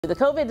The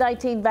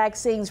COVID-19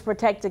 vaccines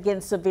protect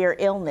against severe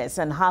illness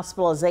and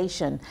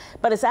hospitalization.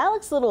 But as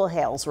Alex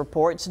Littlehales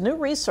reports, new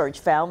research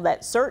found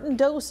that certain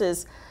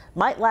doses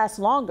might last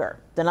longer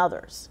than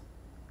others.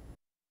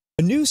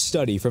 A new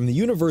study from the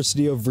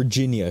University of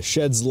Virginia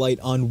sheds light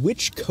on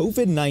which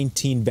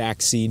COVID-19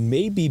 vaccine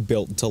may be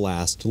built to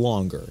last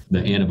longer. The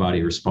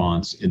antibody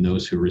response in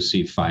those who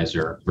receive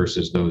Pfizer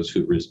versus those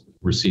who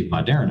receive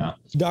Moderna.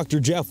 Dr.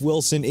 Jeff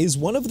Wilson is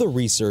one of the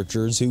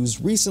researchers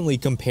who's recently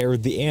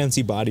compared the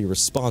antibody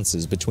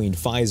responses between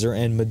Pfizer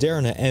and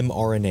Moderna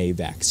mRNA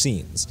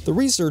vaccines. The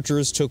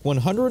researchers took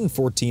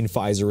 114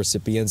 Pfizer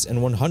recipients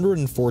and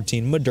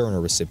 114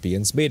 Moderna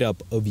recipients made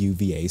up of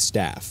UVA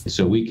staff.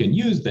 So we can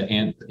use the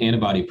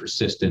antibody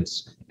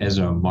persistence as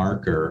a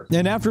marker.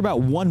 And after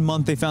about 1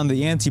 month, they found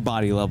the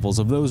antibody levels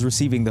of those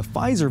receiving the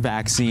Pfizer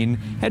vaccine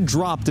had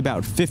dropped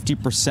about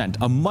 50%,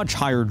 a much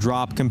higher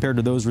drop compared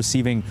to those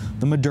receiving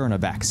the Moderna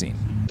vaccine.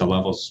 The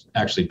levels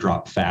actually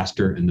drop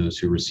faster in those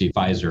who receive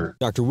Pfizer.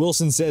 Dr.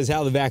 Wilson says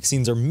how the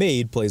vaccines are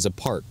made plays a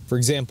part. For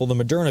example, the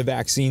Moderna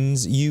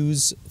vaccines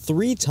use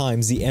 3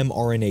 times the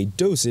mRNA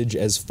dosage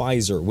as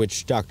Pfizer,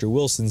 which Dr.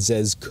 Wilson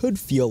says could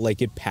feel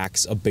like it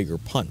packs a bigger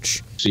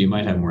punch. So you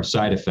might have more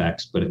side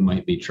effects, but it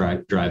might be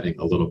driving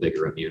a little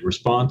bigger immune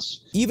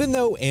response. Even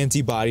though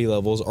antibody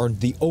levels aren't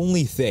the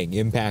only thing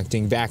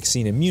impacting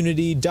vaccine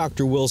immunity,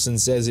 Dr. Wilson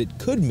says it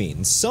could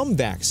mean some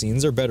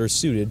vaccines are better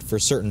suited for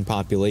certain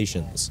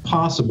populations.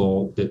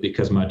 Possible that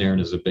because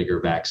Moderna is a bigger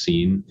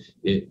vaccine,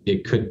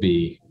 it could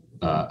be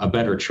a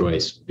better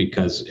choice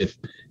because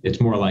it's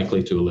more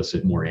likely to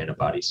elicit more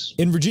antibodies.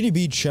 In Virginia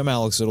Beach, I'm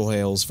Alex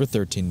Littlehales for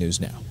 13 News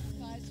Now.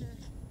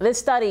 This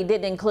study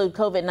didn't include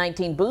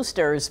COVID-19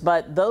 boosters,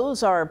 but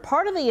those are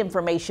part of the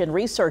information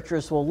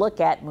researchers will look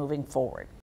at moving forward.